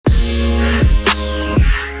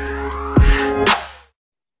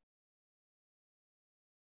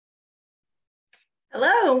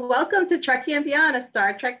Hello, and welcome to Trekkie and Beyond, a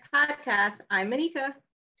Star Trek podcast. I'm Monica.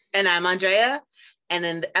 And I'm Andrea. And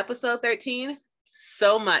in episode 13,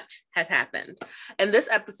 so much has happened. In this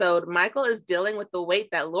episode, Michael is dealing with the weight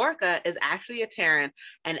that Lorca is actually a Terran,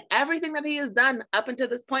 and everything that he has done up until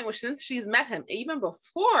this point, which since she's met him, even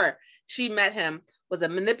before she met him, was a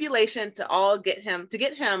manipulation to get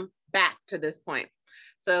him back to this point.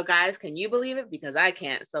 So guys, can you believe it? Because I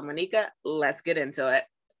can't. So Monica, let's get into it.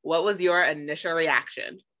 What was your initial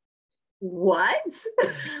reaction? What?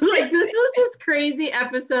 Like, this was just crazy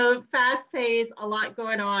episode, fast paced, a lot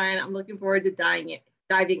going on. I'm looking forward to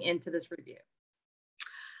diving into this review.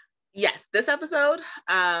 Yes, this episode,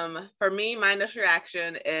 for me, my initial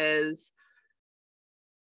reaction is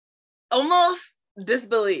almost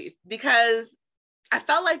disbelief, because I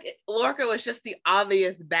felt like Lorca was just the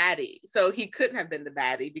obvious baddie. So he couldn't have been the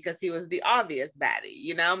baddie because he was the obvious baddie,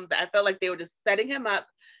 you know? I felt like they were just setting him up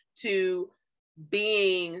to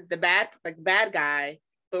being the bad guy,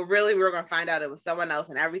 but really we were going to find out it was someone else,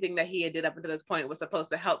 and everything that he had did up until this point was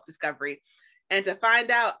supposed to help Discovery. And to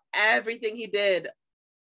find out everything he did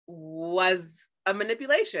was a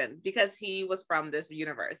manipulation because he was from this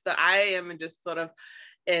universe. So I am just sort of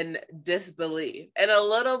in disbelief and a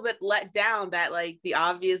little bit let down that like the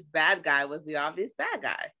obvious bad guy was the obvious bad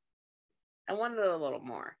guy. I wanted a little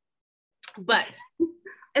more, but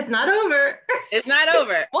it's not over. It's not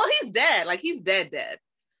over. Well, he's dead. Like, he's dead.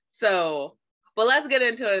 So, but let's get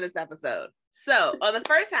into it in this episode. So on the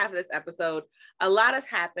first half of this episode, a lot has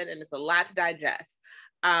happened and it's a lot to digest.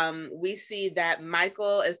 We see that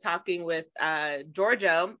Michael is talking with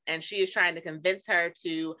Georgiou, and she is trying to convince her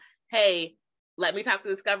to, hey, let me talk to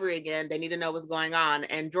Discovery again. They need to know what's going on.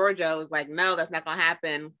 And Georgiou is like, no, that's not going to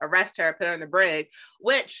happen. Arrest her, put her in the brig,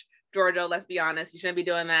 which, Georgiou, let's be honest, you shouldn't be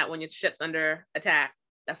doing that when your ship's under attack.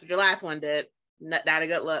 That's what your last one did. Not a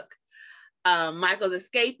good look. Michael's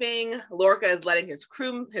escaping. Lorca is letting his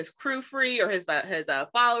crew free, or his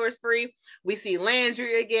followers free. We see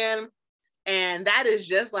Landry again. And that is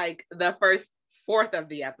just like the first fourth of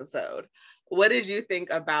the episode. What did you think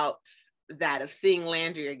about that, of seeing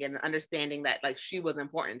Landry again and understanding that like she was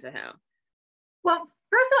important to him? Well,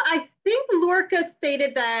 first of all, I think Lorca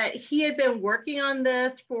stated that he had been working on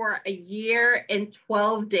this for a year and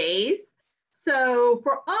 12 days. So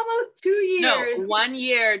for almost 2 years. No, 1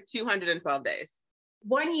 year, 212 days.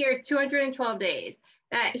 1 year, 212 days.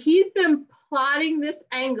 That he's been plotting this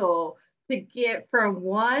angle to get from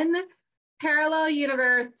one parallel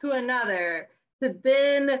universe to another, to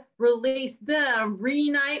then release them,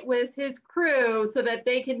 reunite with his crew so that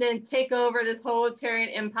they can then take over this whole Terran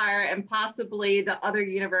empire and possibly the other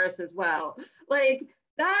universe as well. Like,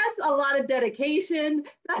 that's a lot of dedication.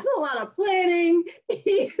 That's a lot of planning.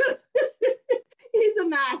 He's a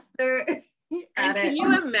master. And can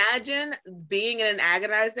you imagine being in an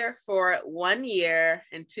agonizer for 1 year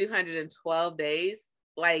and 212 days?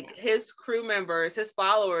 Like, his crew members, his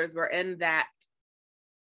followers were in that,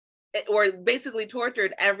 or basically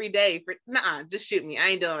tortured every day for, just shoot me. I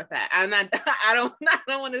ain't dealing with that. I don't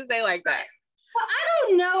want to say like that. Well, I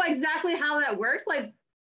don't know exactly how that works. Like,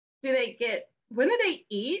 when do they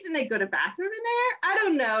eat and they go to bathroom in there? I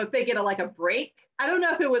don't know if they get a break. I don't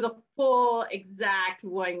know if it was a full exact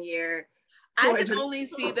 1 year. I can only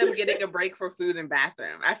see them getting a break for food and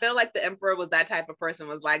bathroom. I feel like the Emperor was that type of person,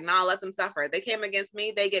 was like, nah, let them suffer. They came against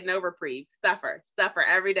me, they get no reprieve. Suffer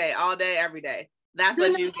every day, all day, every day. That's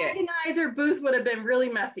what you get. The agonizer booth would have been really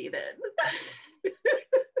messy then.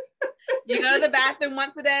 You go to the bathroom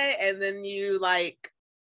once a day, and then you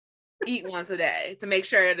eat once a day to make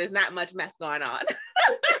sure there's not much mess going on.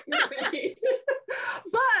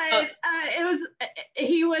 But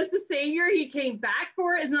he was the savior. He came back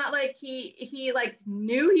for it. It's not like he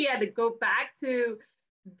knew he had to go back to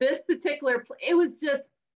this particular. It was just,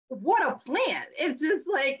 what a plan. It's just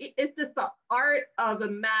the art of the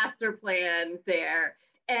master plan there.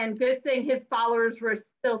 And good thing his followers were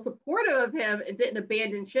still supportive of him and didn't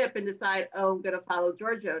abandon ship and decide, oh, I'm going to follow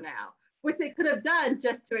Georgiou now, which they could have done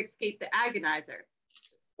just to escape the agonizer.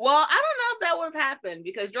 Well, I don't know if that would have happened,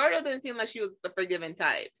 because Georgiou didn't seem like she was the forgiving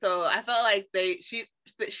type. So I felt like they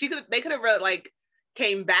could have really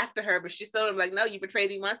came back to her, but she still was like, no, you betrayed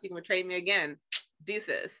me once, you can betray me again.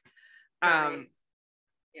 Deuces. Right.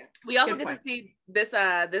 Yeah. We also get to see this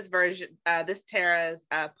version, this Terra's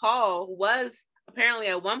Paul was apparently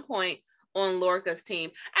at one point on Lorca's team.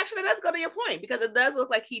 Actually, let's go to your point, because it does look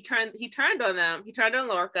like he turned on them. He turned on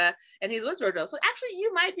Lorca, and he's with Georgiou. So actually,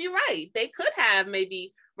 you might be right. They could have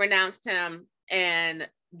maybe renounced him, and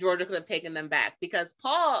Georgiou could have taken them back, because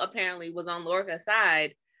Paul apparently was on Lorca's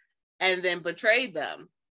side and then betrayed them.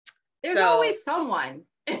 There's always someone.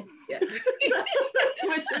 Yeah.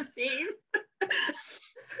 That's what it seems.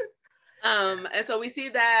 And so we see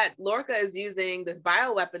that Lorca is using this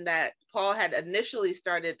bioweapon that Paul had initially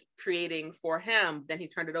started creating for him. Then he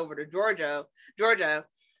turned it over to Georgia,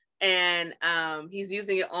 and he's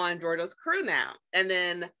using it on Georgia's crew now. And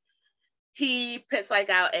then he puts like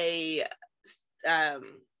out a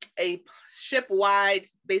ship-wide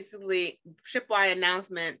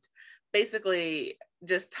announcement, basically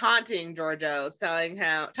just taunting Giorgio, telling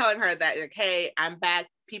her that, like, hey, I'm back,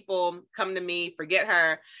 people come to me, forget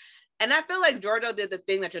her. And I feel like Giorgio did the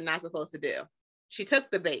thing that you're not supposed to do. She took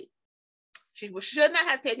the bait. She should not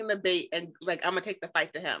have taken the bait and like, I'm gonna take the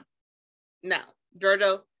fight to him. No,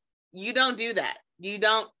 Giorgio, you don't do that. You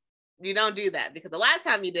don't do that, because the last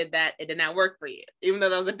time you did that, it did not work for you, even though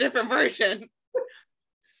that was a different version.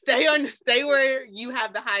 Stay where you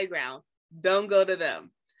have the high ground. Don't go to them.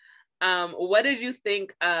 What did you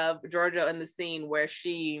think of Giorgio in the scene where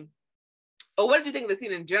what did you think of the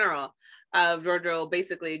scene in general of Giorgio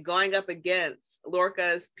basically going up against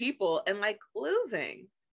Lorca's people and like losing?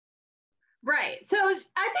 Right. So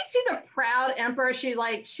I think she's a proud emperor. She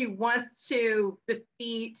wants to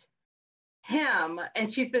defeat him,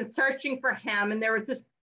 and she's been searching for him. And there was this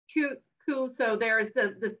cute coup. So there's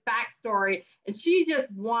this backstory, and she just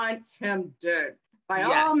wants him dead by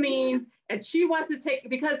all means. And she wants to take,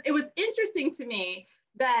 because it was interesting to me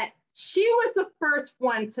that she was the first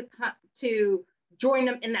one to join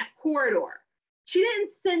them in that corridor. She didn't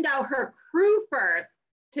send out her crew first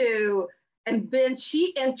and then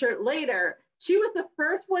she entered later. She was the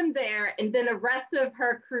first one there, and then the rest of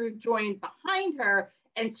her crew joined behind her,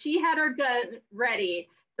 and she had her gun ready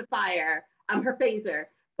to fire, her phaser.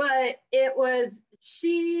 But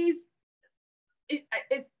she's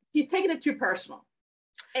taking it too personal.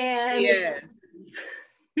 And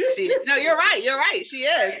she is. No, you're right. She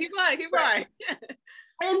is. Keep going.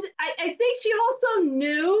 And I think she also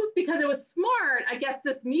knew, because it was smart, I guess,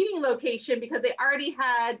 this meeting location, because they already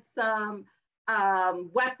had some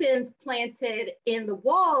weapons planted in the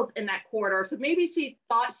walls in that corridor. So maybe she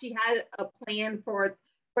thought she had a plan for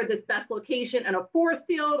this best location and a force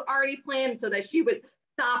field already planned so that she would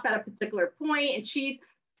stop at a particular point. And she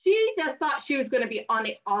just thought she was going to be on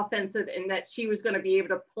the offensive and that she was going to be able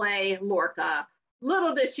to play Lorca.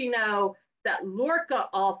 Little did she know that Lorca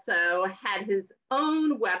also had his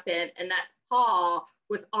own weapon, and that's Paul,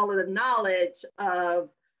 with all of the knowledge of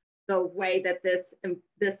the way that this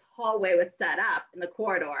hallway was set up in the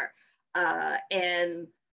corridor. And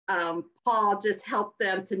Paul just helped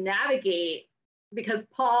them to navigate, because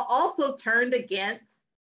Paul also turned against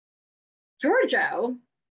Giorgio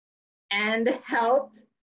and helped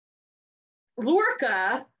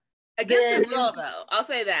Lorca. Against his will, though. I'll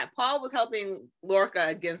say that. Paul was helping Lorca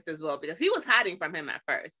against his will, because he was hiding from him at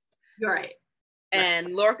first. Right.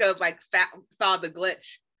 And Lorca saw the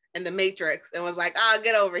glitch in the Matrix and was like,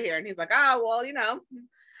 get over here. And he's like, well,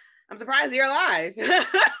 I'm surprised you're alive.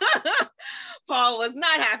 Paul was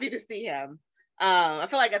not happy to see him. I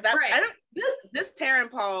feel like at that this Terran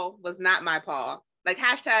Paul was not my Paul. Like,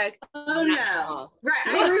 hashtag. Oh no. Paul. Right,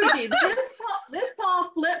 I agree with you. This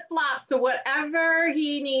Paul flip-flops to whatever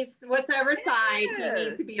he needs, whatever side he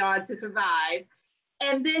needs to be on to survive.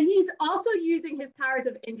 And then he's also using his powers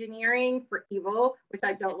of engineering for evil, which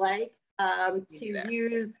I don't like, to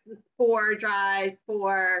use the spore drives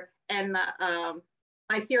and the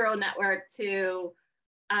Mycero network to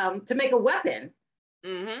make a weapon.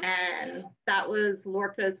 Mm-hmm. And that was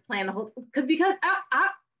Lorca's plan the whole, because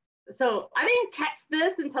so I didn't catch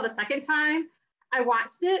this until the second time I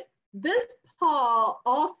watched it. This Paul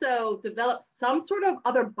also developed some sort of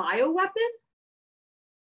other bioweapon.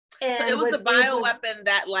 And so it was a bioweapon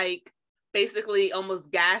that like basically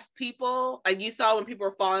almost gassed people. Like you saw when people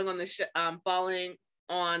were falling on the ship,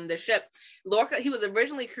 Lorca, he was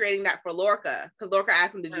originally creating that for Lorca, because Lorca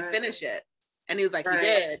asked him, did you finish it? And he was like, he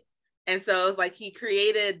did. And so it was like he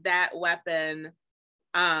created that weapon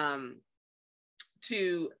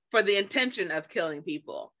for the intention of killing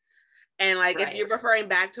people. And like if you're referring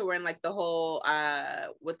back to when like the whole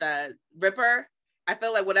with the Ripper, I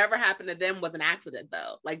feel like whatever happened to them was an accident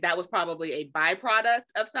though. Like that was probably a byproduct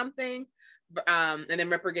of something. And then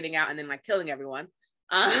Ripper getting out and then like killing everyone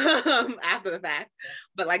after the fact.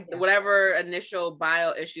 But like whatever initial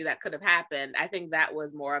bio issue that could have happened, I think that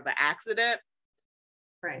was more of an accident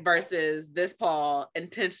versus this Paul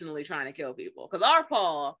intentionally trying to kill people. Because our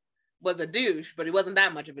Paul was a douche, but he wasn't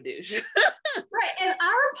that much of a douche. Right. And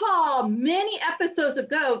our Paul, many episodes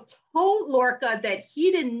ago, told Lorca that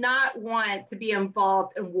he did not want to be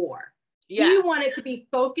involved in war. Yeah. He wanted to be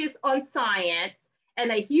focused on science and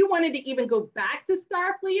that he wanted to even go back to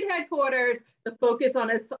Starfleet headquarters to focus on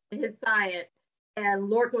his science. And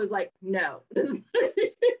Lorca was like, no,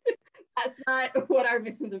 that's not what our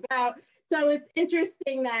mission's about. So it's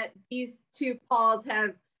interesting that these two Pauls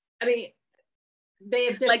have, I mean, they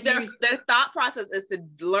have just like their thought process is to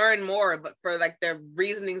learn more, but for like their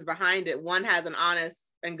reasonings behind it, one has an honest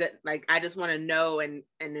and good, like, I just want to know and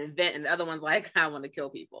invent, and the other one's like, I want to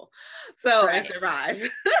kill people, so right. And survive.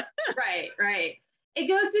 right. It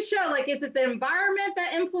goes to show, like, is it the environment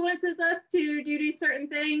that influences us to do these certain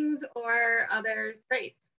things, or other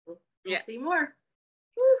traits? We'll see more.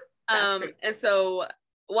 And so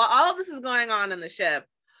while all of this is going on in the ship,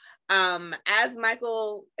 as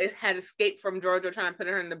Michael had escaped from Georgia trying to put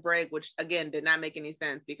her in the brig, which again did not make any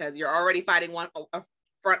sense, because you're already fighting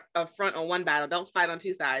a front on one battle, don't fight on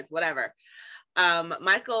two sides, whatever.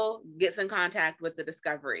 Michael gets in contact with the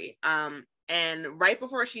Discovery, and right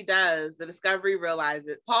before she does, the Discovery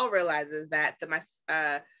Paul realizes that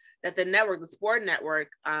the network, the Spore network,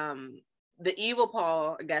 the evil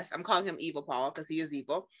Paul, I guess I'm calling him evil Paul because he is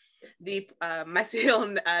evil, the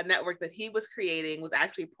mycelial network that he was creating was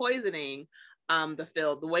actually poisoning the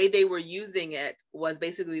field. The way they were using it was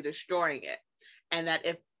basically destroying it, and that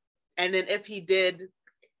if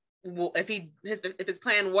his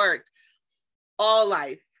plan worked, all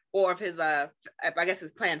life, or if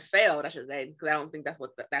his plan failed, I should say, because I don't think that's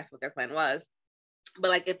what their plan was. But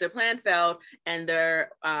like, if their plan failed and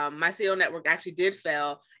their mycelial network actually did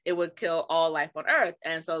fail, it would kill all life on Earth.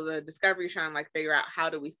 And so the Discovery is trying to like figure out, how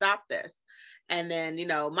do we stop this? And then,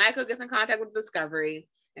 Michael gets in contact with the Discovery,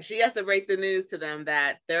 and she has to break the news to them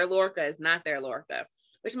that their Lorca is not their Lorca,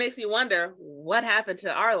 which makes me wonder what happened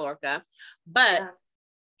to our Lorca. But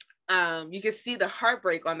you can see the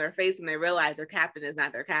heartbreak on their face when they realize their captain is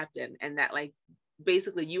not their captain, and that like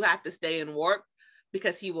basically you have to stay in warp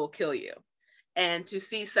because he will kill you. And to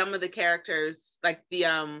see some of the characters, like the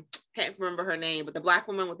can't remember her name, but the Black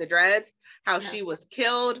woman with the dreads, how she was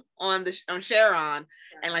killed on Charon,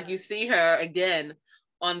 and like you see her again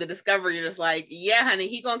on the Discovery, you're just like, yeah, honey,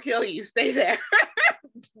 he gonna kill you. Stay there,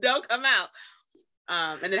 don't come out.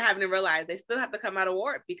 And then having to realize they still have to come out of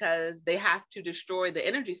warp because they have to destroy the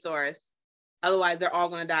energy source, otherwise they're all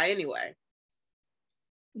gonna die anyway.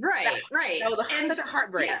 Right. That was such a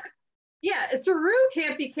heartbreak. Yeah, Saru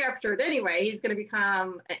can't be captured anyway. He's going to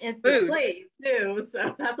become an instant slave too.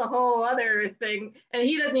 So that's a whole other thing. And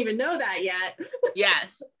he doesn't even know that yet.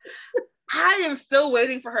 Yes. I am still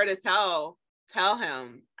waiting for her to tell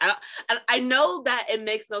him. I know that it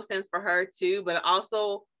makes no sense for her too, but it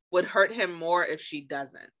also would hurt him more if she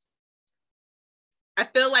doesn't. I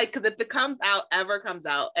feel like, because if it ever comes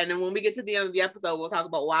out, and then when we get to the end of the episode, we'll talk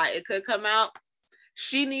about why it could come out.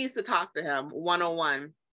 She needs to talk to him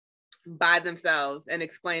one-on-one by themselves and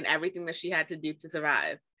explain everything that she had to do to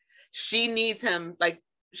survive. She needs him, like,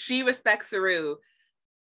 she respects Saru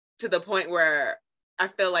to the point where I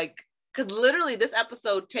feel like, because literally this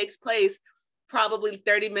episode takes place probably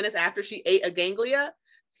 30 minutes after she ate a ganglia.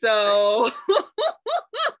 So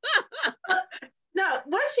no,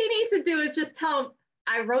 what she needs to do is just tell him,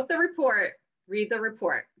 I wrote the report, read the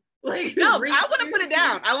report. Like, no, I wouldn't put it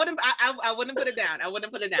down. I wouldn't put it down. I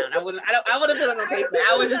wouldn't put it on no paper.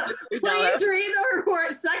 I would just please read the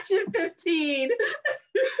report, section 15.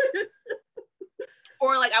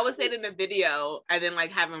 Or like, I would say it in the video and then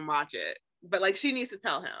like have him watch it. But like, she needs to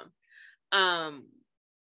tell him.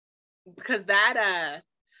 Because that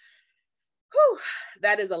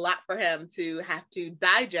is a lot for him to have to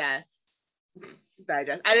digest. I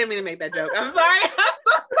didn't mean to make that joke. I'm sorry. I'm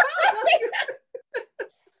so sorry.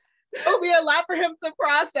 It'll be a lot for him to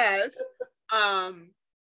process.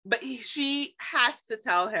 But she has to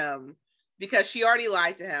tell him, because she already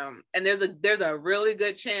lied to him, and there's a really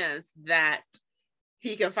good chance that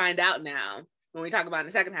he can find out now when we talk about in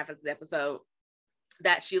the second half of the episode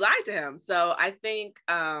that she lied to him. So I think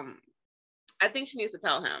she needs to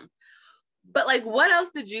tell him. But like, what else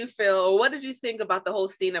did you feel, or what did you think about the whole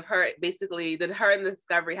scene of her, basically, that her and the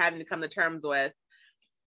Discovery having to come to terms with?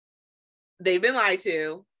 They've been lied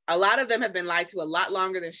to. A lot of them have been lied to a lot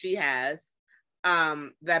longer than she has.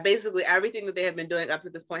 That basically everything that they have been doing up to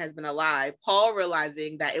this point has been a lie. Paul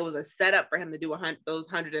realizing that it was a setup for him to do those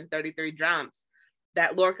 133 jumps,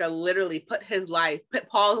 that Lorca literally put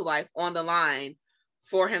Paul's life on the line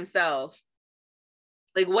for himself.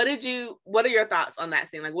 Like, what are your thoughts on that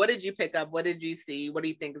scene? Like, what did you pick up? What did you see? What do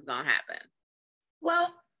you think is going to happen?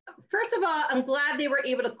 Well, first of all, I'm glad they were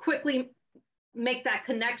able to quickly make that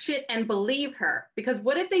connection and believe her, because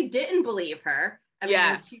what if they didn't believe her? I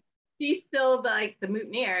mean, she's still like the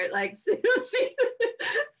mutineer, like so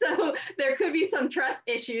there could be some trust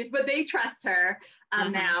issues, but they trust her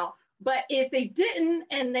now. But if they didn't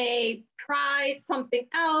and they tried something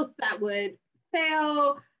else that would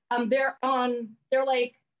fail, they're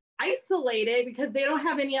like isolated because they don't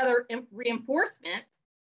have any other reinforcements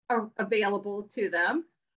available to them.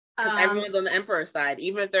 Everyone's on the Emperor's side,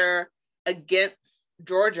 even if they're against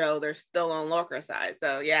Giorgio, they're still on Lorca's side.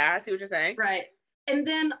 So yeah, I see what you're saying. Right. And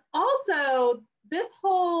then also this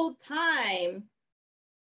whole time,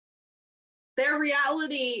 their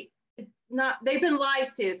reality is not, they've been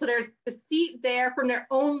lied to. So there's deceit there from their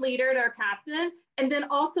own leader, their captain, and then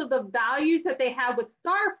also the values that they have with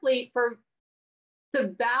Starfleet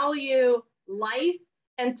to value life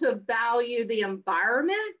and to value the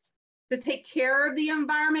environment, to take care of the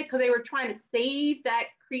environment, because they were trying to save that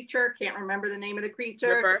creature. Can't remember the name of the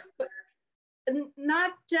creature. Ripper. But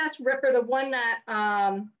not just Ripper, the one that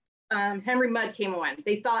Henry Mudd came on.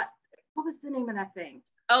 They thought, what was the name of that thing?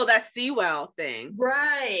 Oh, that Seawell thing.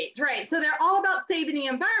 Right. So they're all about saving the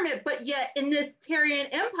environment, but yet in this Tarian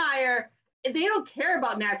Empire, they don't care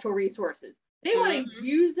about natural resources. They want to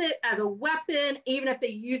use it as a weapon, even if they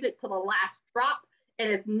use it to the last drop and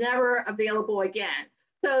it's never available again.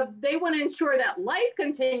 So they want to ensure that life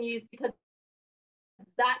continues because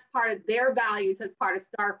that's part of their values as part of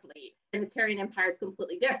Starfleet. And the Tarian Empire is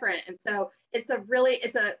completely different. And so it's a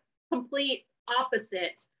complete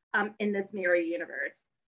opposite in this mirror universe.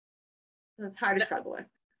 So it's hard to struggle with.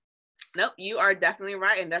 Nope, you are definitely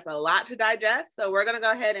right. And that's a lot to digest. So we're going to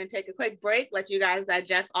go ahead and take a quick break, let you guys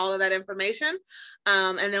digest all of that information.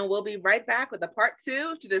 And then we'll be right back with a part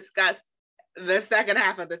 2 to discuss the second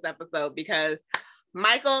half of this episode, because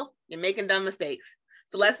Michael, you're making dumb mistakes.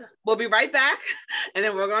 So we'll be right back and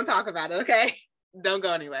then we're going to talk about it. Okay. Don't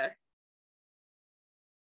go anywhere.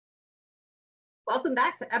 Welcome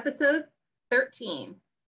back to episode 13.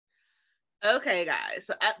 Okay, guys.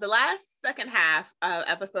 So at the last second half of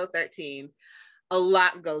episode 13, a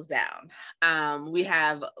lot goes down. We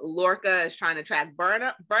have Lorca is trying to track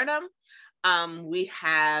Burnham. We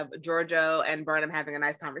have Giorgio and Burnham having a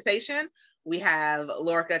nice conversation. We have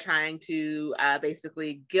Lorca trying to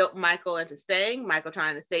basically guilt Michael into staying, Michael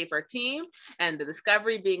trying to save her team, and the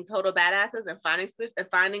Discovery being total badasses and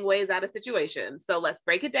finding ways out of situations. So let's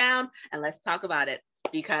break it down and let's talk about it,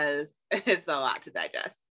 because it's a lot to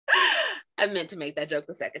digest. I meant to make that joke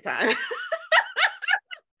the second time.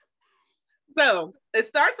 So it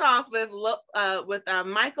starts off with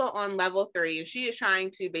Michael on level 3, and she is trying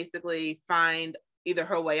to basically find either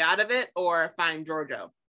her way out of it or find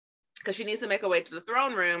Giorgio, because she needs to make her way to the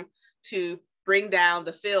throne room to bring down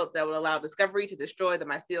the field that would allow Discovery to destroy the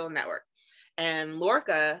mycelial network. And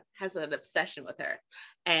Lorca has an obsession with her.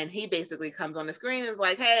 And he basically comes on the screen and is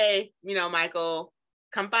like, hey, Michael,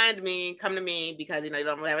 come to me, because, you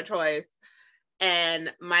don't really have a choice.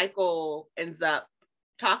 And Michael ends up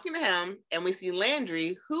talking to him, and we see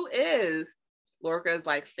Landry, who is Lorca's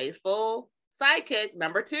like faithful sidekick,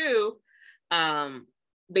 number 2,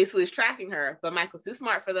 basically is tracking her, but Michael's too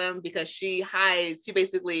smart for them because she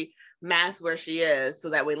basically masks where she is so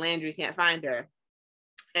that way Landry can't find her.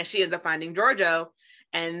 And she ends up finding Giorgio,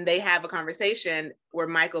 and they have a conversation where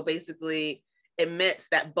Michael basically admits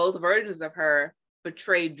that both versions of her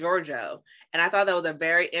betrayed Giorgio. And I thought that was a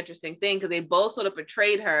very interesting thing, because they both sort of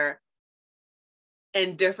betrayed her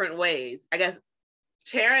in different ways. I guess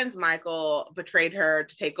Taryn's Michael betrayed her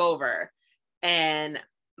to take over, and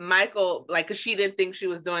Michael, because she didn't think she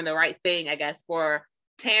was doing the right thing, I guess, for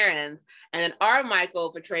Terrence. And then our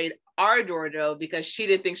Michael betrayed our Giorgio because she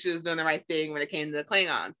didn't think she was doing the right thing when it came to the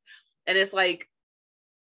Klingons. And it's like,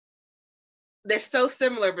 they're so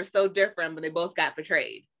similar but so different, but they both got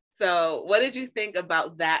betrayed. So what did you think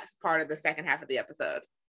about that part of the second half of the episode?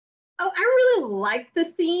 Oh, I really liked the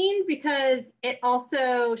scene because it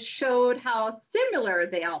also showed how similar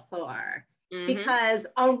they also are. Because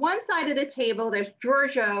on one side of the table, there's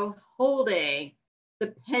Giorgio holding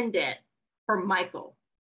the pendant for Michael.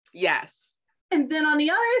 Yes. And then on the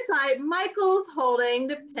other side, Michael's holding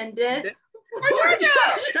the pendant for Giorgio.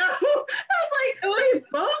 I was like, they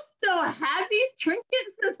both still had these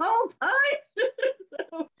trinkets this whole time.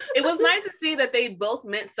 So. It was nice to see that they both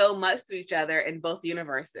meant so much to each other in both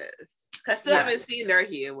universes. Because I still haven't seen their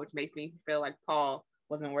Hugh, which makes me feel like Paul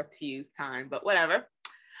wasn't worth Hugh's time, but whatever.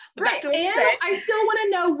 Right, and I still want to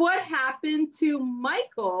know what happened to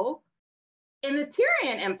Michael in the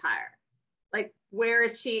Tarian Empire. Like, where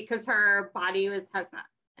is she? Because her body has not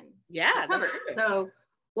been recovered. So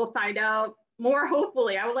we'll find out more,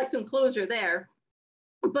 hopefully. I would like some closure there.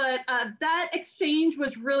 But that exchange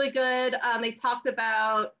was really good. They talked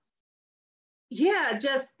about yeah,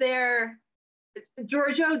 just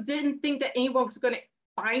Giorgio didn't think that anyone was going to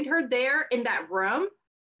find her there in that room,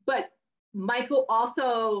 but Michael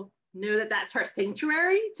also knew that that's her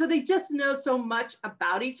sanctuary. So they just know so much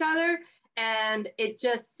about each other. And it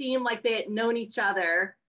just seemed like they had known each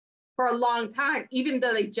other for a long time, even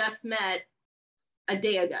though they just met a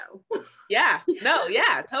day ago. Yeah, no,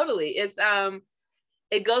 yeah, totally. It's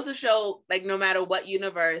it goes to show, like, no matter what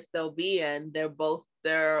universe they'll be in, they're both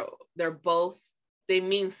they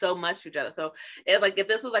mean so much to each other. So if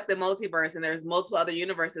this was like the multiverse and there's multiple other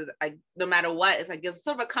universes, like no matter what, it's like gives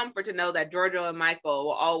sort of a comfort to know that Giorgio and Michael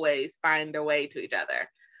will always find their way to each other.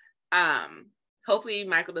 Hopefully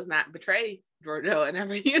Michael does not betray Giorgio in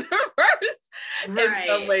every universe in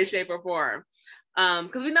some way, shape, or form.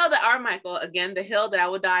 Because we know that our Michael, again, the hill that I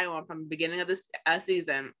will die on from the beginning of this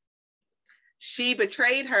season, she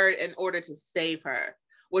betrayed her in order to save her,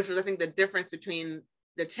 which was, I think, the difference between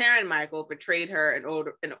the Terran Michael betrayed her in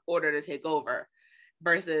order to take over,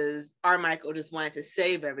 versus our Michael just wanted to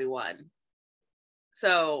save everyone.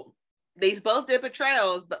 So they both did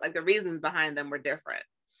betrayals, but like the reasons behind them were different.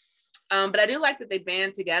 But I do like that they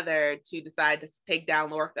band together to decide to take down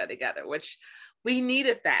Lorca together, which we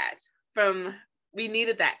needed that. We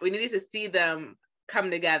needed to see them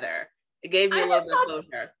come together. It gave me a little bit of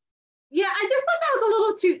closure. Yeah, I just thought that was a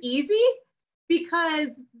little too easy,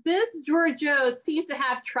 because this Giorgio seems to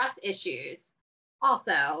have trust issues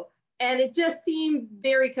also. And it just seemed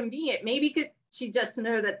very convenient. Maybe she just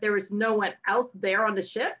knew that there was no one else there on the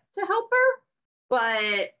ship to help her, but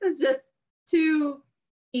it was just too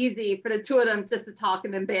easy for the two of them just to talk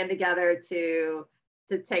and then band together to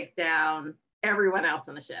take down everyone else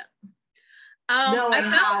on the ship. Knowing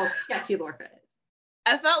how sketchy Lorca is.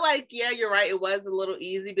 I felt like, yeah, you're right. It was a little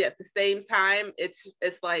easy, but at the same time, it's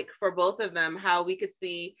like for both of them, how we could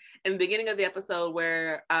see in the beginning of the episode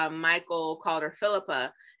where Michael called her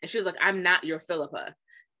Philippa, and she was like, "I'm not your Philippa,"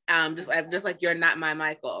 just like you're not my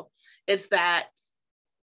Michael. It's that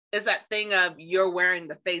thing of you're wearing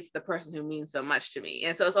the face of the person who means so much to me,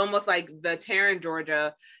 and so it's almost like the Terran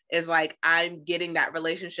Georgia is like, I'm getting that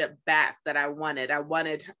relationship back that I wanted.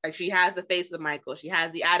 Like, she has the face of Michael, she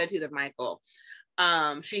has the attitude of Michael.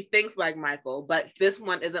 She thinks like Michael, but this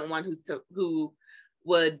one isn't one who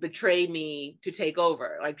would betray me to take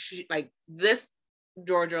over. Like this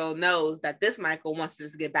Giorgio knows that this Michael wants to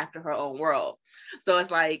just get back to her own world. So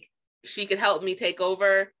it's like she could help me take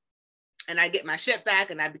over, and I get my ship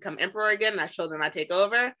back, and I become emperor again, and I show them I take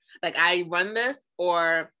over. Like, I run this,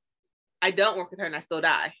 or I don't work with her and I still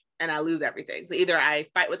die and I lose everything. So either I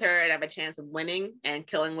fight with her and have a chance of winning and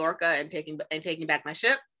killing Lorca and taking back my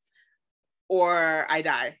ship, or I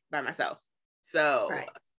die by myself. So right.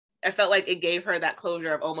 I felt like it gave her that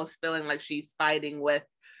closure of almost feeling like she's fighting with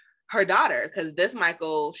her daughter, because this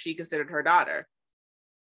Michael, she considered her daughter.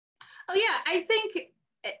 Oh yeah, I think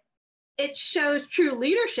it shows true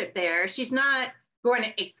leadership there. She's not going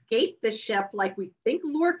to escape the ship like we think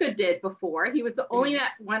Lorca did before. He was the only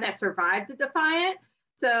one that survived the Defiant.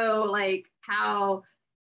 So like how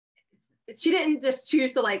she didn't just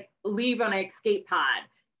choose to like leave on an escape pod.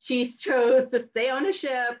 She chose to stay on the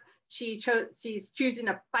ship. She's choosing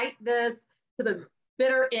to fight this to the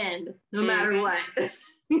bitter end, no matter what.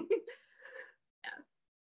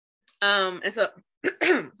 And so,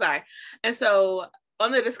 sorry. And so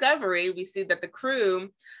on the Discovery, we see that the crew,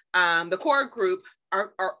 the core group,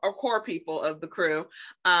 our core people of the crew,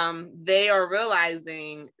 they are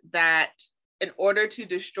realizing that in order to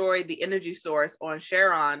destroy the energy source on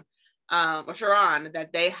Charon, that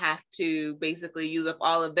they have to basically use up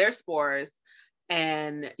all of their spores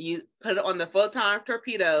and you put it on the photon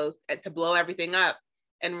torpedoes to blow everything up,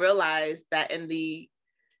 and realize that in the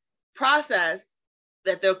process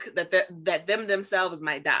that them themselves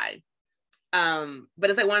might die. But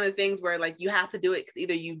it's like one of the things where like you have to do it, because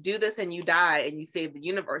either you do this and you die and you save the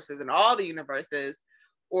universes and all the universes,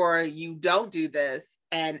 or you don't do this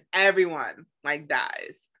and everyone like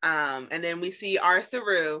dies. And then we see our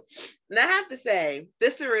Saru, and I have to say,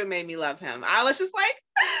 this Saru made me love him. I was just like,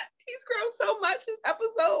 he's grown so much since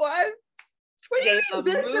episode 1. What do you mean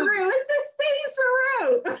this Saru? It's the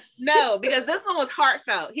same Saru. No, because this one was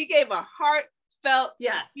heartfelt. He gave a heartfelt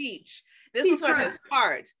speech. This was from his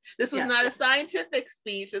heart. This was not a scientific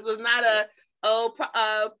speech. This was not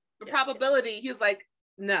a probability. He was like,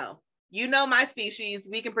 no, you know my species.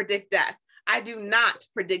 We can predict death. I do not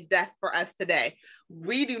predict death for us today.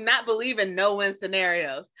 We do not believe in no-win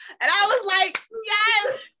scenarios. And I was like,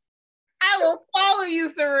 yes, I will follow you,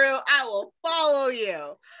 Saru. I will follow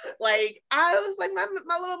you. Like, I was like, my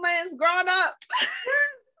little man's growing up.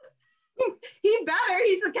 He better.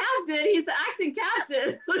 He's the captain. He's the acting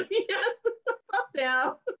captain. So he has to up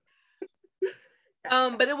now.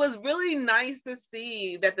 But it was really nice to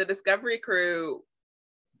see that the Discovery crew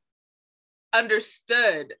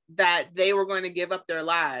understood that they were going to give up their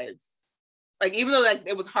lives. Like, even though like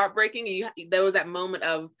it was heartbreaking, there was that moment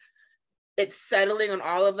of it settling on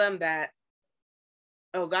all of them that,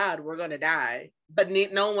 oh God, we're going to die. But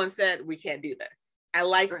no one said, we can't do this. I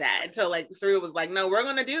like that. Until like Saru was like, no, we're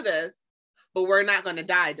going to do this, but we're not going to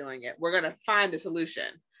die doing it. We're going to find a solution.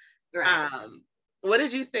 Right. What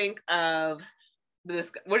did you think of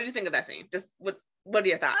this? What did you think of that scene? Just what are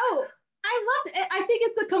your thoughts? Oh, I loved it. I think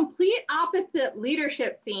it's a complete opposite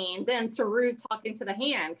leadership scene than Saru talking to the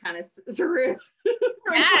hand, kind of Saru.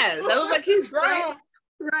 Yes, that was like he's grown.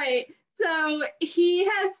 Right. So he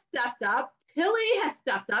has stepped up. Tilly has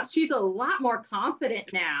stepped up. She's a lot more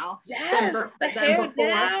confident now than before.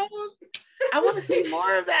 Down. I want to see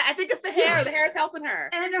more of that. I think it's the hair. The hair is helping her.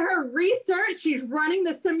 And in her research, she's running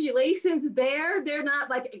the simulations there. They're not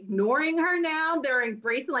like ignoring her now. They're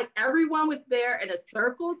embracing, like everyone was there in a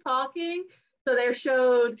circle talking. So they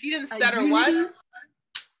showed. She didn't stutter once.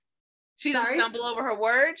 She didn't stumble over her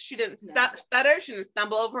words. She didn't stutter. She didn't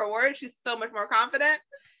stumble over her words. She's so much more confident.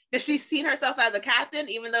 That she's seen herself as a captain,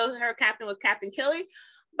 even though her captain was Captain Killy.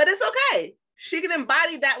 But it's okay. She can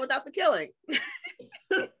embody that without the killing.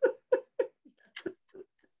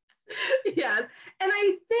 Yes. And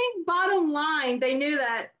I think bottom line, they knew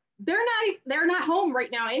that they're not home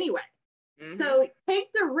right now anyway. Mm-hmm. So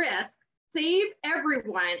take the risk, save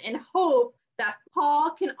everyone, and hope that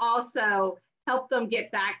Paul can also help them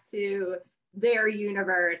get back to their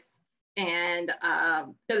universe. And that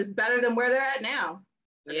it's better than where they're at now.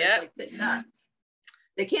 Yeah. Like sitting ducks.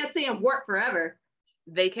 They can't stay in warp forever.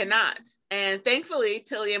 They cannot. And thankfully,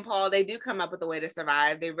 Tilly and Paul, they do come up with a way to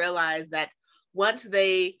survive. They realize that once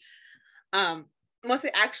they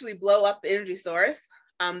actually blow up the energy source,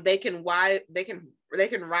 they can ride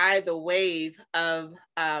the wave of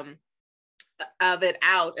it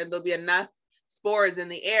out, and there'll be enough spores in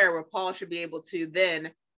the air where Paul should be able to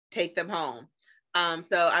then take them home.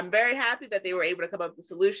 So I'm very happy that they were able to come up with a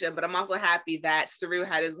solution, but I'm also happy that Saru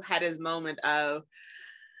had his moment of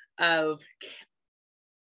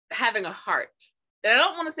having a heart. And I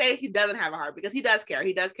don't want to say he doesn't have a heart, because he does care.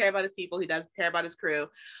 He does care about his people. He does care about his crew.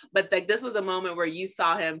 But like, this was a moment where you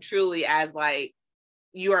saw him truly as like,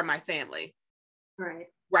 you are my family. Right.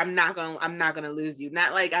 Where I'm not gonna lose you.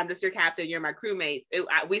 Not like I'm just your captain, you're my crewmates.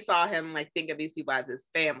 We saw him like think of these people as his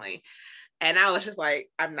family. And I was just like,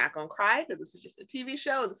 I'm not gonna cry because this is just a TV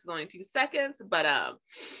show. This is only 2 seconds. But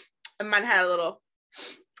mine had a little.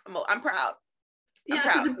 I'm proud.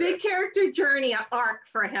 Yeah, it's a big character journey arc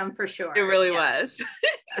for him for sure. It really was.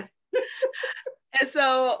 And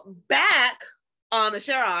so back on the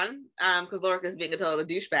Charon, because Lorca's being a total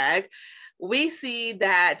douchebag, we see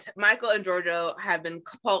that Michael and Georgiou have been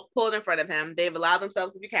pulled in front of him. They've allowed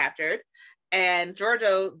themselves to be captured, and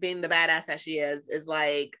Georgiou, being the badass that she is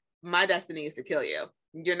like, my destiny is to kill you.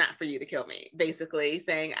 You're not for you to kill me. Basically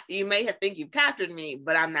saying, you may have think you've captured me,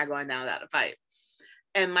 but I'm not going down without a fight.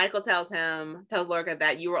 And Michael tells Lorca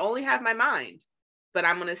that you will only have my mind, but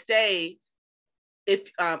I'm going to stay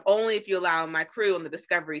only if you allow my crew and the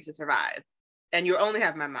Discovery to survive. And you'll only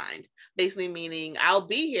have my mind. Basically meaning I'll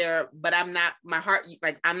be here, but I'm not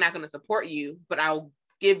going to support you, but I'll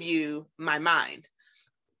give you my mind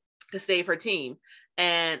to save her team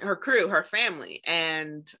and her crew, her family.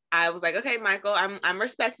 And I was like, okay, Michael, I'm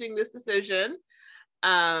respecting this decision.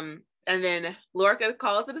 And then Lorca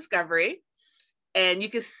calls the Discovery, and you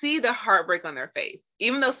can see the heartbreak on their face.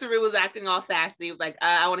 Even though Saru was acting all sassy, was like,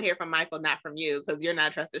 I want to hear from Michael, not from you, because you're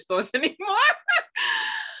not a trusted source anymore.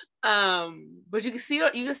 But you can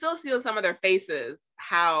still see on some of their faces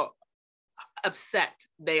how upset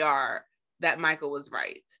they are that Michael was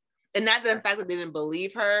right. And not the fact that they didn't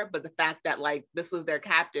believe her, but the fact that like this was their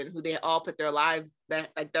captain who they all put their lives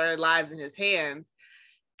in his hands,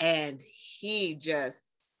 and he just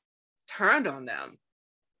turned on them.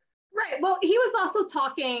 Right. Well, he was also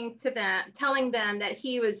talking to them, telling them that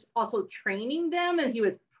he was also training them, and he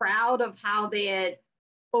was proud of how they had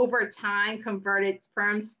over time converted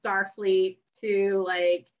from Starfleet to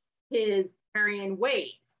like his Aryan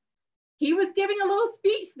ways. He was giving a little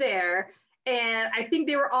speech there, and I think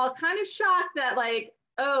they were all kind of shocked that like,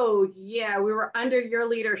 oh yeah, we were under your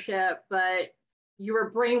leadership, but you were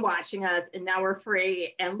brainwashing us, and now we're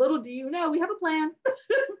free. And little do you know, we have a plan.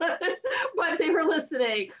 but they were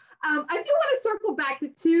listening. I do want to circle back to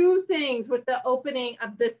two things with the opening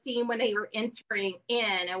of the scene when they were entering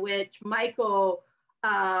in which Michael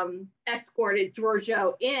escorted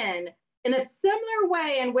Georgiou in a similar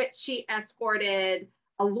way in which she escorted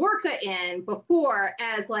Lorca in before,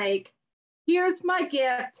 as like here's my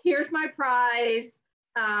gift, here's my prize,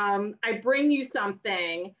 I bring you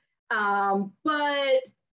something, but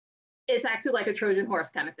it's actually like a Trojan horse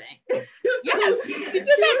kind of thing. So yes, she did she that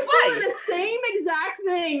was twice. doing the same exact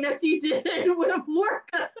thing that she did with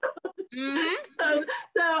Lorca.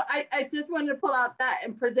 So I just wanted to pull out that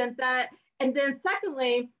and present that. And then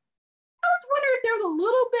secondly, I was wondering if there was a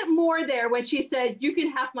little bit more there when she said, you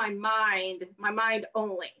can have my mind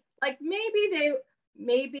only. Like maybe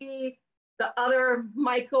the other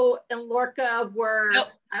Michael and Lorca were,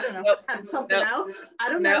 I don't know, had something else. I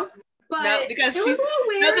don't know. But no, because it was a little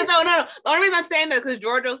weird. No. The only reason I'm saying that is because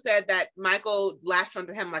Giorgio said that Michael latched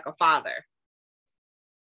onto him like a father.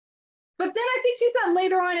 But then I think she said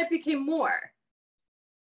later on it became more.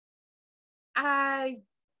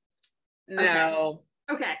 No.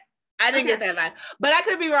 Okay. I didn't get that vibe, but I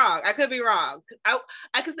could be wrong. I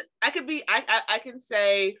can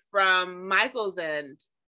say from Michael's end,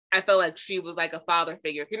 I feel like she was like a father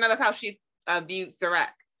figure. You know, that's how she viewed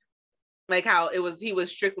Sarek. Like how he was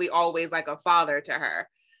strictly always like a father to her.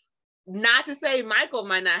 Not to say Michael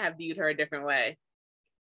might not have viewed her a different way.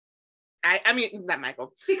 I mean, not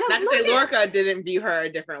Michael. Because not to say Lorca didn't view her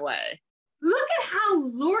a different way. Look at how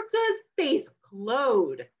Lorca's face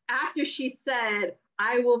glowed after she said,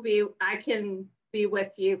 I can be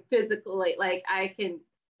with you physically. Like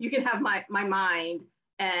you can have my mind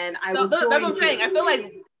and I will join you. That's what I'm saying. I feel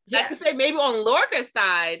like I could say maybe on Lorca's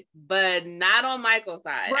side, but not on Michael's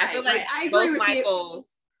side. Right, I feel like I agree with you.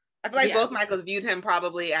 I feel like both Michaels viewed him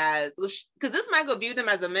probably as, because this Michael viewed him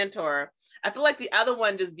as a mentor. I feel like the other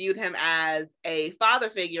one just viewed him as a father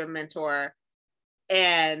figure mentor,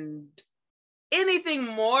 and anything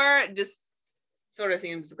more just sort of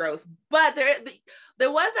seems gross. But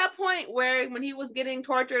there was that point where when he was getting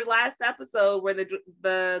tortured last episode where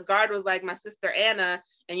the guard was like, my sister Anna,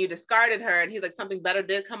 and you discarded her, and he's like, something better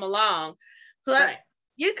did come along. So that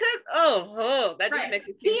you could, that just makes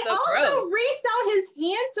it seem so gross. He also reached out his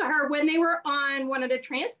hand to her when they were on one of the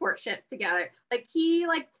transport ships together. Like he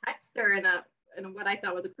texted her in what I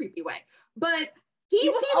thought was a creepy way. But he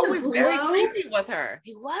was always very creepy with her.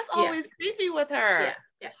 He was always creepy with her.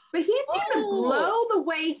 Yeah. But he seemed to glow the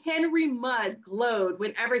way Henry Mudd glowed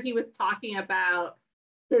whenever he was talking about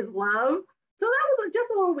his love. So that was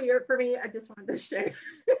just a little weird for me. I just wanted to share.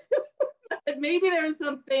 Maybe there was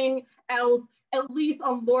something else, at least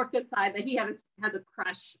on Lorca's side, that he has a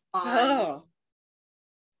crush on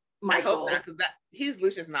Michael. I hope not, because he's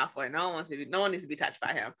Lucius Malfoy. No one needs to be touched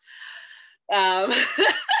by him.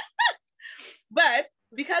 But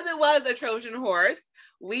because it was a Trojan horse,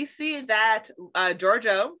 we see that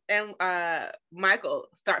Giorgio and Michael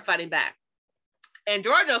start fighting back. And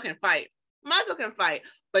Giorgio can fight. Michael can fight.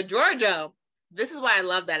 But Giorgio, this is why I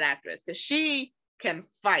love that actress, because she can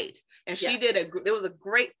fight. And she there was a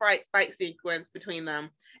great fight sequence between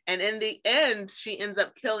them. And in the end, she ends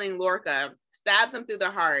up killing Lorca, stabs him through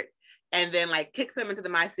the heart, and then kicks him into the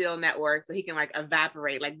mycelial network so he can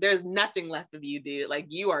evaporate. There's nothing left of you, dude.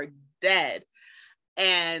 You are dead.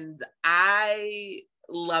 And I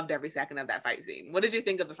loved every second of that fight scene. What did you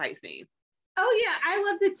think of the fight scene? Oh yeah, I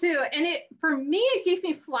loved it too. And for me, it gave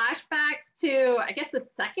me flashbacks to, I guess, the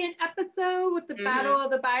second episode with the Battle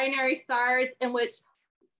of the Binary Stars, in which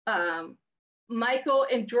Michael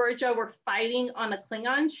and Giorgio were fighting on a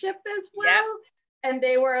Klingon ship as well. Yep. And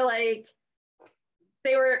they were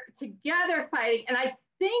together fighting. And I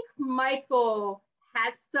think Michael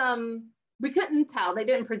had we couldn't tell, they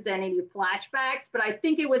didn't present any flashbacks, but I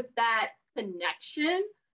think it was that connection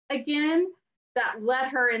again that led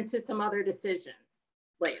her into some other decisions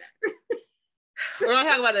later. We're gonna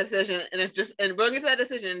talk about the decision, and we'll get to that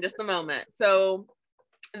decision in just a moment. So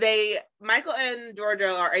Michael and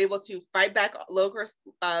Giorgio are able to fight back Lorca's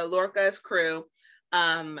crew.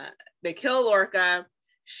 They kill Lorca.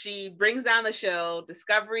 She brings down the shield.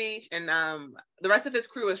 Discovery and the rest of his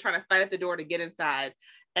crew is trying to fight at the door to get inside.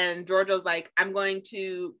 And Giorgio's like, I'm going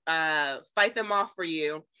to fight them off for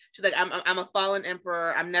you. She's like, I'm a fallen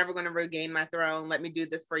emperor. I'm never going to regain my throne. Let me do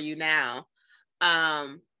this for you now.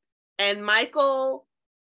 And Michael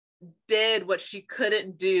did what she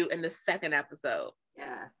couldn't do in the second episode.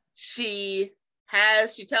 Yeah. She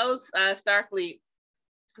tells Starfleet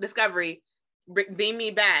Discovery, beam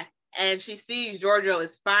me back. And she sees Giorgio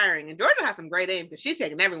is firing. And Giorgio has some great aim because she's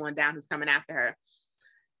taking everyone down who's coming after her.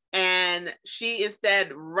 And she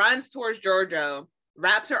instead runs towards Giorgio,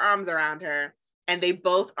 wraps her arms around her, and they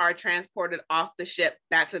both are transported off the ship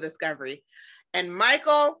back to Discovery. And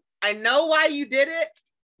Michael, I know why you did it,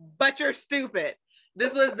 but you're stupid.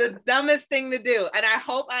 This was the dumbest thing to do. And I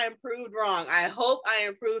hope I am proved wrong.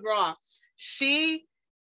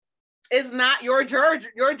 is not your Giorgio.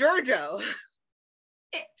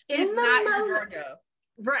 He's not your Giorgio.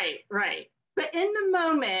 Right. But in the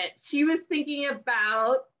moment, she was thinking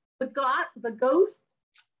about the ghost.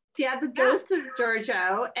 She had the ghost of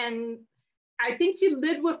Giorgio, and I think she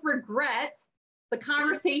lived with regret the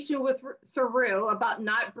conversation with Saru about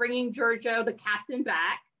not bringing Giorgio, the captain,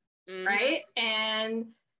 back, right? And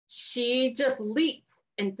she just leaped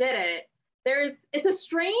and did it. It's a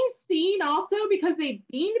strange scene also because they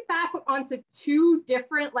beamed back onto 2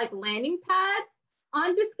 different like landing pads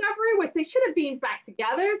on Discovery, which they should have beamed back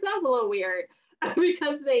together. So that was a little weird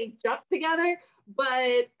because they jumped together.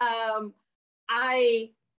 But I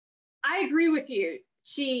agree with you.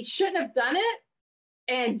 She shouldn't have done it.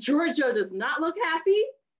 And Giorgio does not look happy.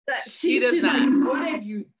 That she's not. Like, what have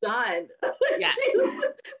you done? Yeah.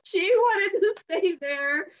 she wanted to stay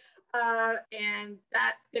there. And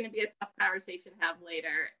that's going to be a tough conversation to have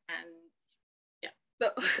later. And yeah.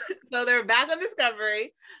 So they're back on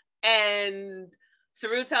Discovery, and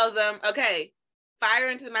Saru tells them, okay, fire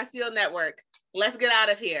into my SEAL network. Let's get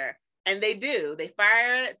out of here. And they do. They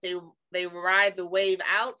fire it. They ride the wave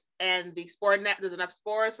out, and the spore net, there's enough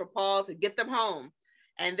spores for Paul to get them home.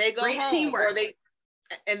 And they go home. Teamwork. Or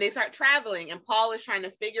they start traveling, and Paul is trying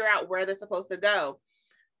to figure out where they're supposed to go.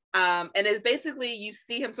 And it's basically, you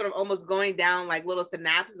see him sort of almost going down like little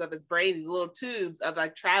synapses of his brain, these little tubes of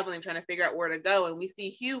like traveling, trying to figure out where to go. And we see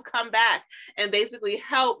Hugh come back and basically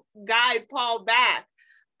help guide Paul back,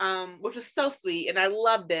 which was so sweet. And I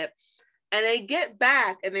loved it. And they get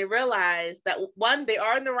back and they realize that, one, they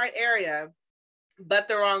are in the right area, but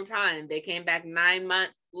the wrong time. They came back 9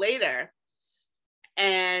 months later.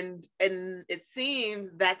 And it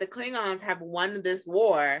seems that the Klingons have won this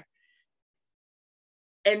war.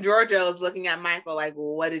 And Giorgio is looking at Michael like,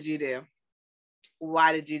 what did you do?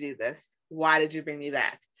 Why did you do this? Why did you bring me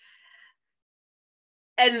back?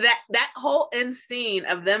 And that whole end scene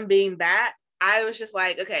of them being back, I was just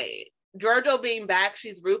like, okay, Giorgio being back,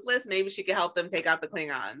 she's ruthless. Maybe she could help them take out the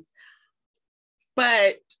Klingons.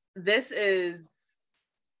 But this is,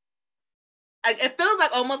 it feels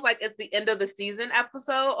like almost like it's the end of the season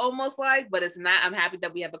episode, almost like, but it's not. I'm happy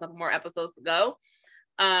that we have a couple more episodes to go.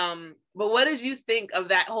 But what did you think of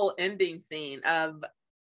that whole ending scene of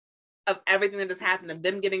everything that just happened, of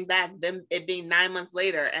them getting back, them it being 9 months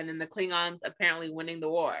later, and then the Klingons apparently winning the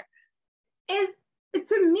war?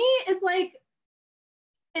 To me, it's like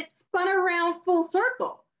it spun around full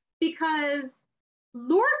circle because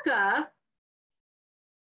Lorca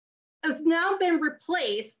has now been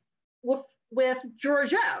replaced with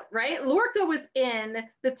Giorgio, right? Lorca was in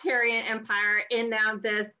the Tarian Empire, and now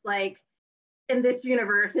this like in this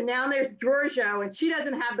universe, and now there's Giorgio, and she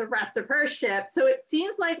doesn't have the rest of her ship, so it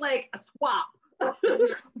seems like a swap.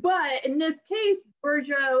 But in this case,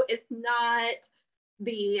 Giorgio is not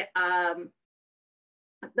the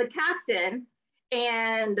captain,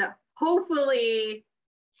 and hopefully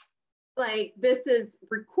like this is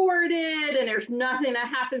recorded and there's nothing that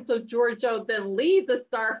happens, so Giorgio then leads a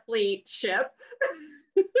Starfleet ship.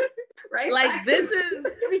 Right? Like this is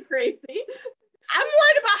gonna be crazy. I'm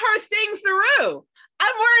worried about her seeing Saru.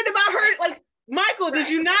 I'm worried about her, like, Michael, right. Did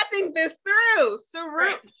you not think this through? Saru,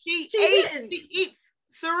 right. She eats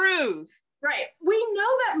Sarus. Right. We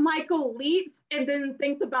know that Michael leaps and then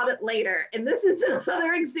thinks about it later. And this is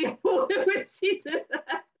another example in which she did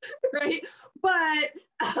that, right? But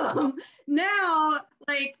now,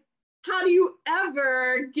 like, how do you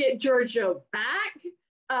ever get Giorgio back? You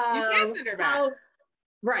can't send her back.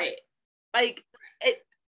 Right. Like,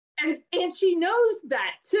 And she knows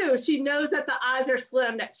that too. She knows that the odds are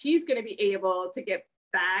slim that she's going to be able to get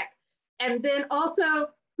back. And then also,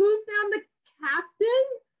 who's now the captain?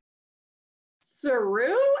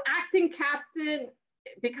 Saru, acting captain,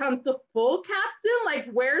 becomes the full captain. Like,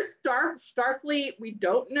 where's Starfleet? We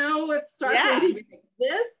don't know if Starfleet even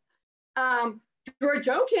exists.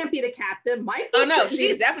 Giorgio can't be the captain. Michael. Oh no,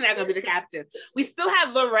 she's definitely not going to be the captain. We still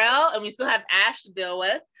have L'Rell and we still have Ash to deal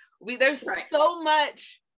with. There's so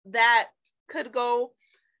much that could go.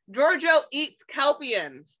 Giorgio eats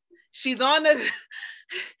Kelpians. She's on the.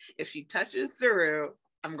 If she touches Saru,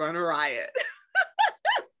 I'm going to riot.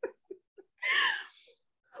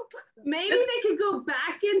 Maybe they could go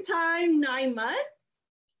back in time 9 months.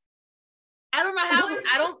 I don't know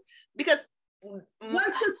how. Because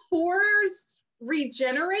once the spores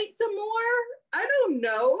regenerate some more, I don't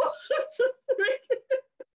know.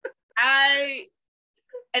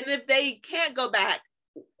 And if they can't go back,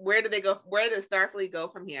 where do they go? Where does Starfleet go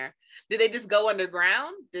from here? Do they just go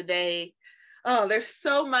underground? Do they? Oh, there's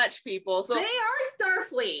so much, people. So they are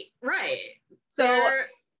Starfleet, right? So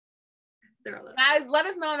Guys, let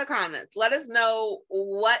us know in the comments. Let us know,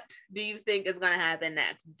 what do you think is going to happen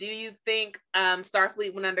next? Do you think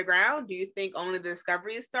Starfleet went underground? Do you think only the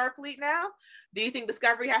Discovery is Starfleet now? Do you think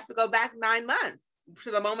Discovery has to go back 9 months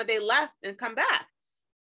to the moment they left and come back?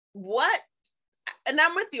 What? And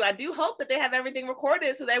I'm with you. I do hope that they have everything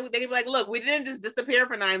recorded so that they can be like, look, we didn't just disappear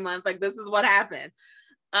for 9 months. Like, this is what happened.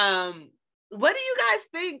 What do you guys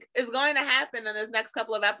think is going to happen in this next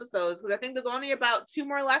couple of episodes? Because I think there's only about 2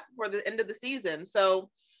 more left before the end of the season. So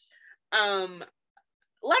let us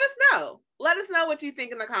know. Let us know what you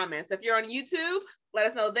think in the comments. If you're on YouTube, let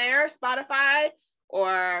us know there, Spotify,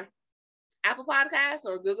 or Apple Podcasts,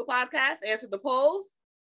 or Google Podcasts. Answer the polls.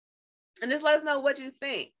 And just let us know what you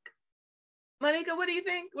think. Monica, what do you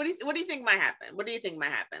think? What do you think might happen? What do you think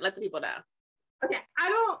might happen? Let the people know. Okay,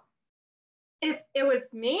 if it was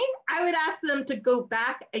me, I would ask them to go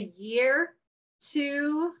back a year,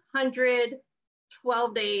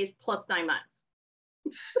 212 days plus 9 months.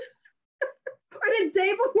 Or the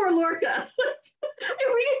day before Lorca. And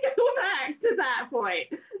we can go back to that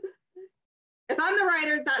point. If I'm the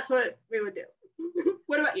writer, that's what we would do.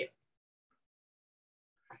 What about you?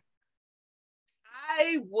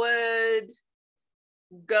 I would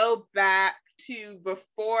go back to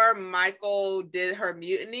before Michael did her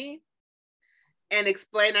mutiny and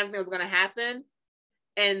explain everything that was going to happen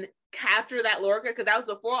and capture that Lorca, because that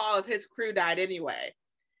was before all of his crew died anyway.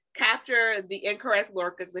 Capture the incorrect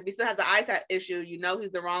Lorca, because if he still has the eyesight issue, you know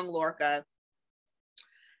he's the wrong Lorca,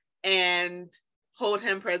 and hold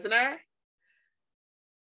him prisoner.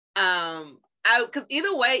 Because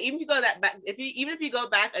either way, even if you go that back, even if you go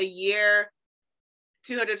back a year,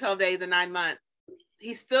 212 days and 9 months,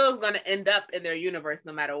 he still is going to end up in their universe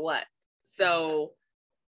no matter what. So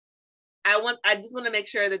I just want to make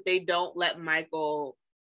sure that they don't let Michael,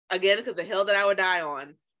 again, because the hill that I would die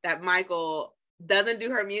on, that Michael doesn't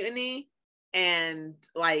do her mutiny and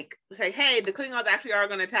like say, hey, the Klingons actually are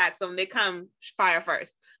going to attack, so when they come, fire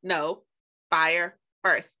first. No, fire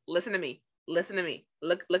first. Listen to me. Listen to me.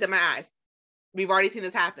 Look at my eyes. We've already seen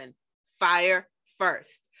this happen. Fire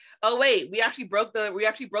first. Oh wait, we actually broke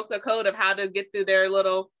the code of how to get through their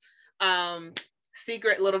little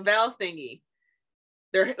secret little veil thingy.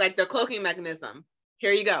 They're like their cloaking mechanism.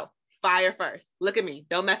 Here you go. Fire first. Look at me.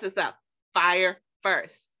 Don't mess this up. Fire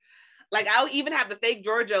first. Like I'll even have the fake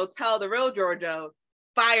Giorgio tell the real Giorgio,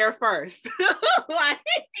 fire first. Like,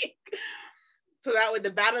 so that way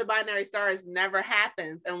the Battle of the Binary Stars never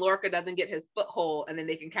happens and Lorca doesn't get his foothold and then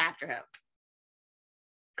they can capture him.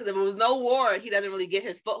 Because if it was no war, he doesn't really get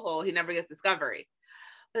his foothold. He never gets Discovery.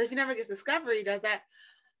 But if he never gets Discovery, he does that.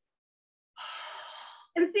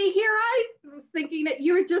 And see, here I was thinking that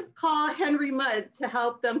you would just call Henry Mudd to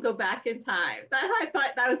help them go back in time. I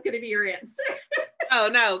thought that was going to be your answer. Oh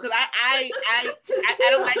no, because I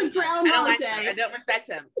don't like him. I don't like him. I don't respect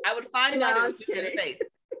him. I would find Mudd and shoot him in the face.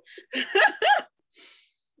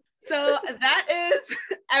 So that is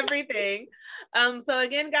everything. So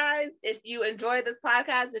again, guys, if you enjoyed this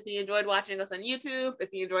podcast, if you enjoyed watching us on YouTube,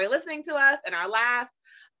 if you enjoy listening to us and our laughs,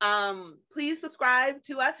 please subscribe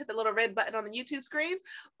to us, hit the little red button on the YouTube screen,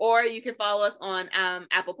 or you can follow us on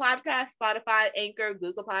Apple Podcasts, Spotify, Anchor,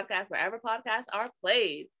 Google Podcasts, wherever podcasts are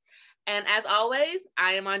played. And as always,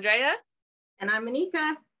 I am Andrea. And I'm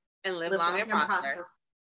Monica. And live long and prosper.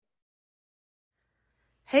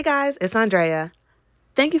 Hey guys, it's Andrea.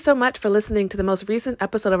 Thank you so much for listening to the most recent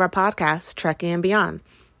episode of our podcast, Trekkie and Beyond.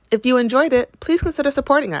 If you enjoyed it, please consider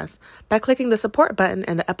supporting us by clicking the support button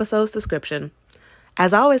in the episode's description.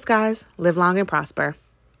 As always, guys, live long and prosper.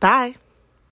 Bye.